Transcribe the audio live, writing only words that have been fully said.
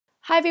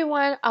Hi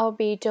everyone, I'll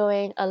be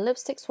doing a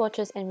lipstick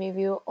swatches and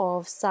review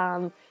of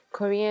some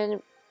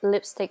Korean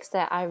lipsticks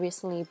that I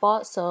recently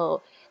bought,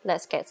 so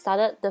let's get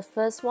started. The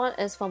first one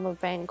is from a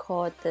brand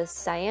called the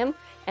Saem,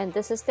 and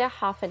this is their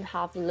half and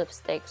half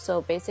lipstick,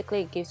 so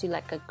basically it gives you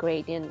like a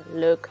gradient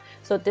look.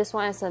 So this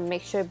one is a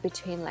mixture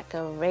between like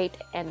a red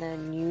and a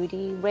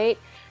nudie red.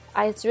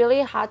 It's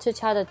really hard to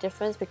tell the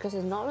difference because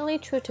it's not really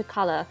true to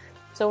color.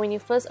 So when you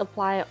first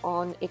apply it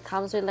on, it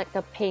comes with like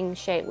a pink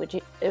shade, which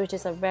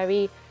is a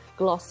very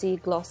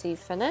glossy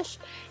finish,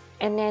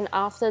 and then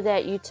after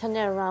that you turn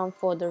it around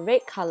for the red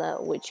color,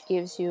 which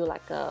gives you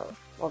like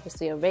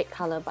obviously a red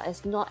color, but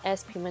it's not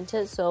as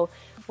pigmented, so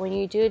when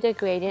you do the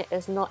gradient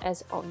it's not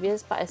as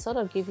obvious, but it sort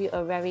of gives you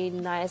a very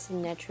nice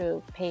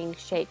natural pink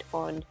shade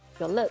on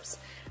your lips,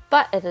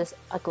 but it is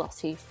a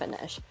glossy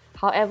finish.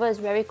 However, it's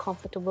very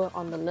comfortable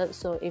on the lips,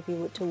 so if you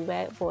were to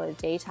wear it for a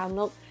daytime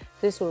look,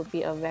 this will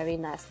be a very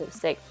nice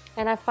lipstick.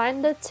 And I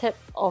find the tip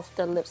of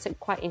the lipstick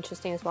quite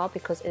interesting as well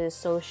because it is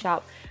so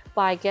sharp.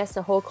 But I guess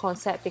the whole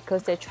concept,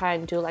 because they try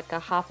and do like a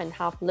half and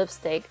half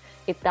lipstick,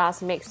 it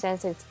does make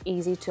sense, it's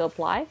easy to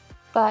apply.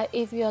 But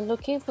if you're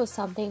looking for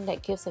something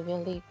that gives a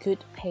really good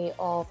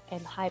payoff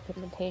and high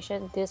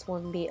pigmentation, this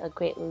won't be a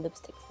great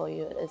lipstick for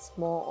you. It's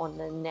more on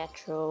the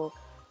natural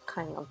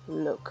kind of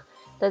look.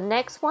 The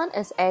next one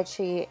is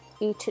actually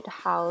Etude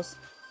House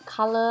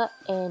Color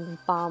and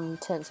Balm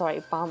Tint,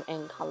 Balm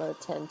and Color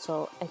Tint.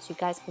 So as you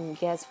guys can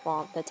guess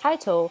from the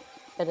title,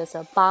 it is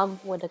a balm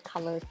with a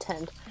color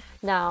tint.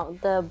 Now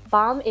the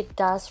balm, it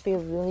does feel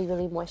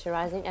really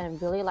moisturizing, and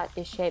I really like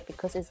this shade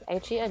because it's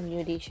actually a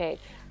nudie shade,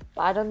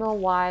 but I don't know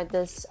why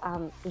this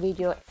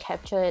video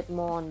captured it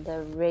more on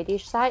the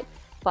reddish side,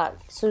 but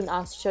soon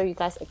I'll show you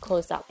guys a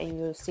close-up and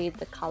you'll see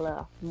the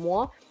color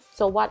more.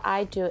 So what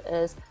I do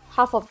is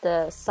half of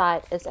the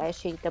side is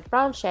actually the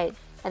brown shade,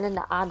 and then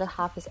the other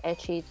half is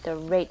actually the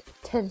red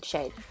tint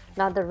shade.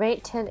 Now the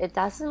red tint, it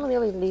doesn't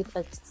really leave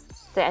a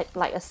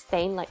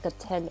stain like the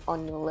tint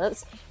on your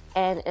lips,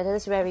 and it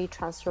is very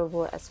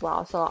transferable as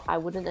well, so I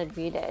wouldn't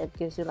agree that it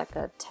gives you like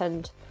a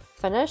tint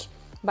finish,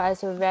 but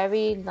it's a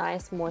very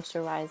nice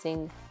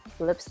moisturizing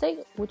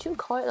lipstick. Would you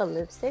call it a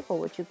lipstick or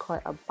would you call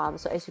it a balm?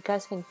 So as you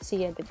guys can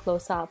see at the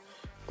close-up,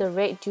 the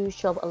red do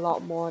show up a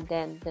lot more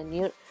than the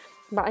nude,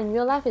 but in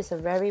real life it's a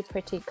very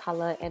pretty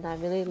color and I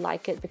really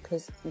like it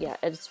because yeah,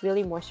 it's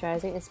really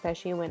moisturizing,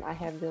 especially when I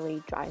have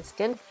really dry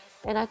skin.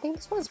 And I think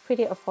this one's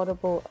pretty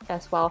affordable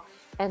as well,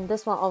 and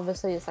this one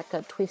obviously is like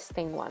a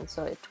twisting one,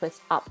 so it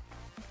twists up.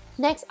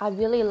 Next, I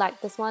really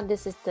like this one.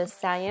 This is the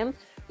Saem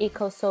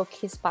Eco Soul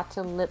Kiss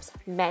Button Lips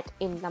Matte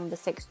in number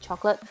 6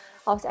 chocolate.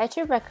 I was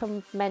actually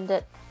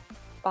recommended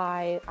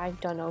by I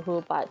don't know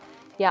who, but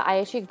yeah, I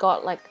actually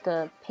got like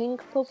the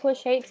pink purple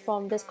shade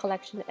from this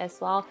collection as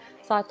well,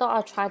 so I thought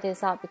I'll try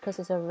this out because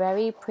it's a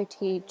very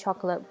pretty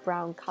chocolate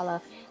brown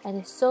color and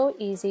it's so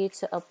easy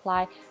to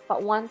apply.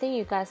 But one thing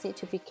you guys need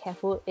to be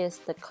careful is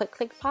the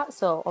click part.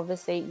 So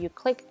obviously you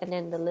click and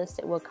then the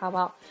lipstick will come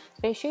out.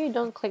 Make sure you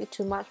don't click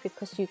too much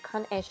because you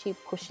can't actually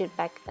push it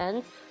back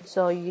in,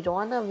 so you don't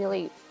want to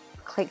really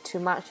click too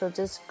much, so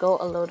just go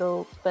a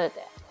little bit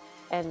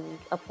and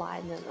apply,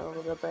 and then a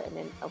little bit and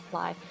then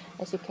apply.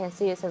 As you can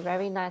see, it's a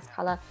very nice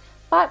color,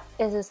 but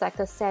it is like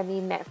a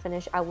semi-matte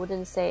finish. I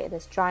wouldn't say it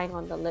is drying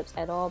on the lips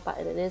at all, but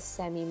it is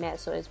semi-matte,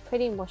 so it's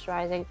pretty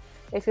moisturizing.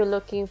 If you're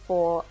looking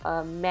for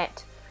a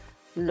matte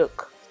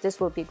look, this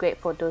would be great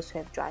for those who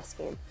have dry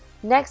skin.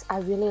 Next, I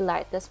really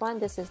like this one.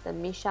 This is the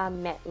Missha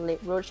Matte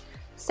Lip Rouge.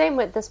 Same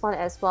with this one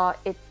as well.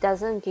 It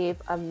doesn't give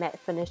a matte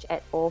finish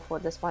at all for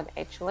this one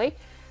actually,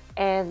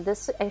 and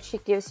this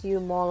actually gives you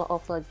more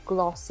of a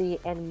glossy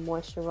and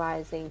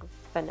moisturizing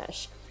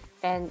finish.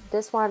 And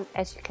this one,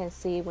 as you can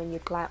see, when you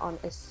glide on,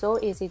 is so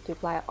easy to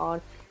glide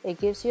on. It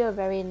gives you a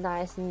very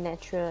nice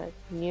natural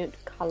nude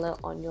color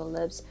on your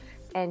lips,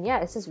 and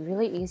yeah, it's just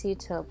really easy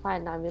to apply,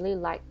 and I really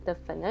like the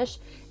finish.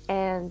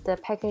 And the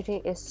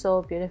packaging is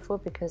so beautiful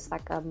because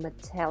like a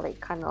metallic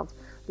kind of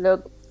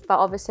look, but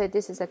obviously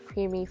this is a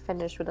creamy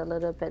finish with a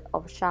little bit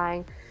of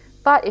shine,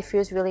 but it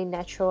feels really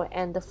natural,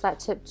 and the flat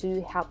tip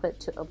do help it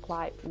to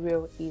apply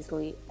real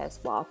easily as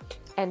well.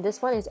 And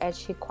this one is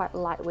actually quite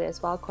lightweight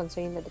as well,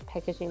 considering that the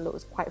packaging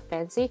looks quite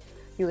fancy.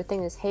 You would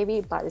think it's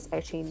heavy, but it's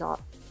actually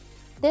not.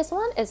 This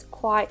one is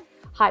quite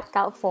hyped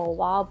out for a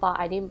while, but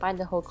I didn't buy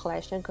the whole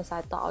collection because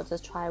I thought I'll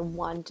just try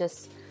one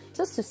just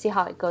to see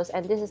how it goes.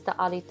 And this is the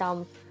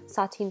Aritaum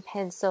Satin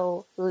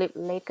Pencil Lip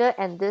Lacquer,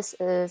 and this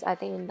is, I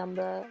think,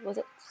 number, was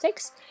it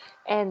 6?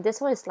 And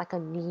this one is like a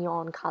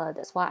neon color,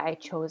 that's why I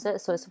chose it.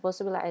 So it's supposed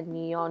to be like a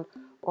neon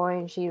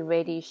orangey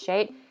reddy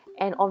shade,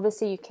 and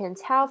obviously you can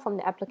tell from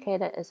the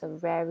applicator it's a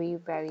very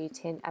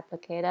thin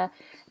applicator.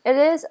 It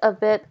is a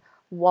bit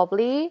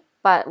wobbly,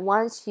 but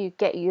once you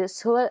get used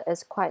to it,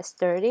 it's quite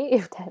sturdy,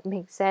 if that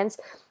makes sense.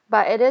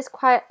 But it is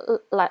quite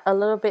like a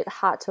little bit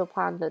hard to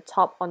apply on the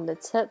top, on the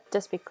tip,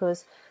 just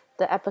because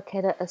the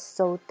applicator is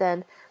so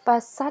thin, but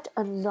it's such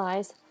a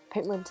nice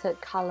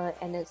pigmented color,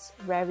 and it's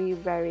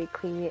very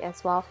creamy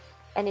as well.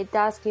 And it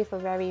does give a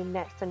very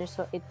matte finish,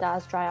 so it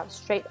does dry up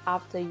straight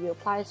after you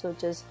apply, so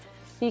just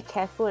be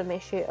careful and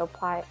make sure you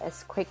apply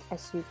as quick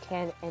as you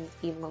can and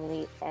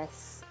evenly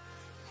as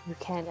you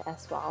can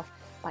as well.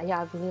 But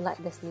yeah, I really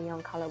like this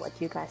neon color. What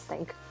do you guys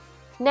think?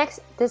 Next,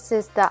 this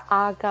is the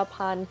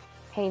Agapan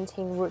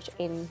Painting Rouge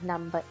in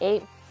number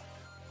 8.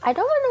 I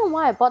don't really know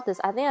why I bought this.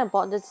 I think I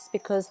bought this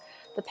because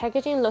the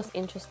packaging looks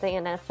interesting,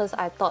 and at first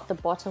I thought the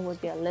bottom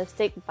would be a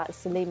lipstick, but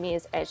silly me,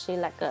 it's actually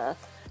like a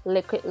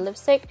liquid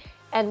lipstick.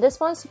 And this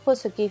one's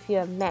supposed to give you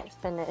a matte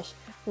finish.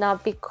 Now,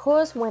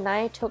 because when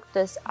I took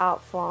this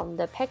out from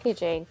the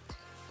packaging,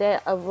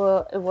 it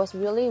was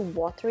really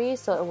watery,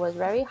 so it was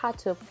very hard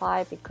to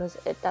apply because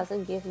it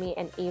doesn't give me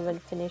an even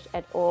finish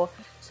at all.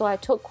 So I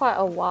took quite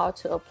a while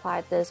to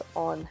apply this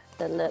on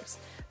the lips.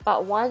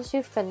 But once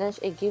you finish,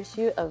 it gives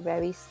you a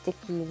very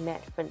sticky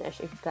matte finish,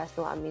 if you guys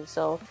know what I mean.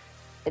 So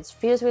it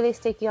feels really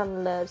sticky on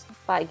the lips,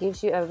 but it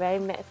gives you a very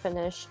matte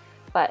finish.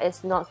 But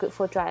it's not good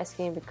for dry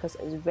skin because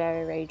it's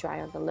very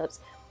dry on the lips.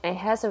 And it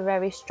has a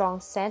very strong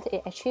scent.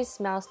 It actually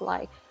smells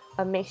like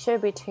a mixture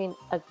between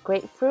a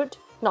grapefruit,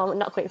 no,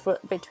 not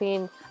grapefruit,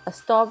 between a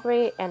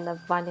strawberry and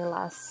a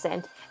vanilla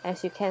scent.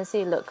 As you can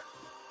see, look,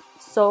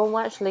 so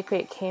much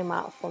liquid came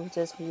out from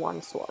just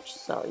one swatch.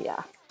 So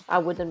yeah, I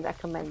wouldn't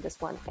recommend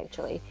this one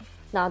actually.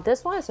 Now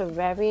this one is a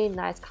very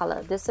nice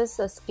color. This is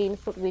a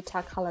Skinfood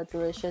Vita Color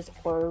Delicious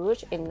Oro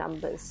Rouge in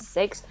number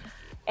 6.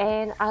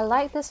 And I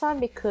like this one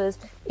because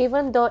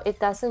even though it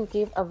doesn't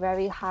give a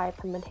very high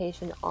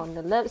pigmentation on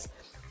the lips,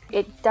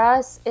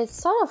 it's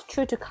sort of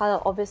true to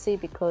color, obviously,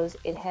 because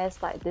it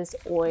has like this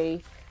oil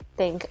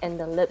thing in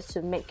the lips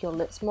to make your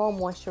lips more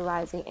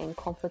moisturizing and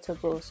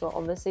comfortable. So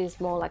obviously it's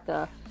more like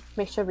a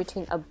mixture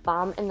between a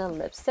balm and a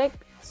lipstick.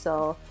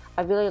 So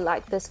I really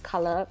like this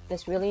color.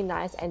 It's really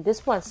nice, and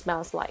this one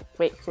smells like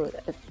grapefruit,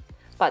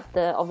 but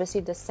obviously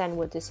the scent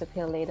will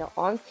disappear later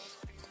on.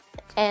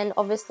 And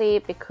obviously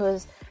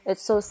because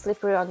it's so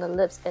slippery on the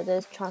lips, it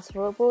is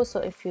transferable, so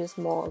it feels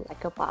more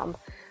like a balm.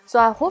 So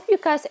I hope you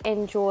guys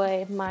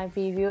enjoy my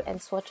review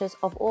and swatches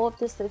of all of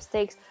these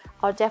lipsticks.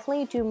 I'll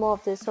definitely do more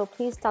of this, so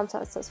please thumbs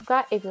up and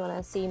subscribe if you want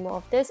to see more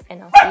of this,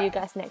 and I'll see you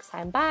guys next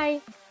time.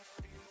 Bye!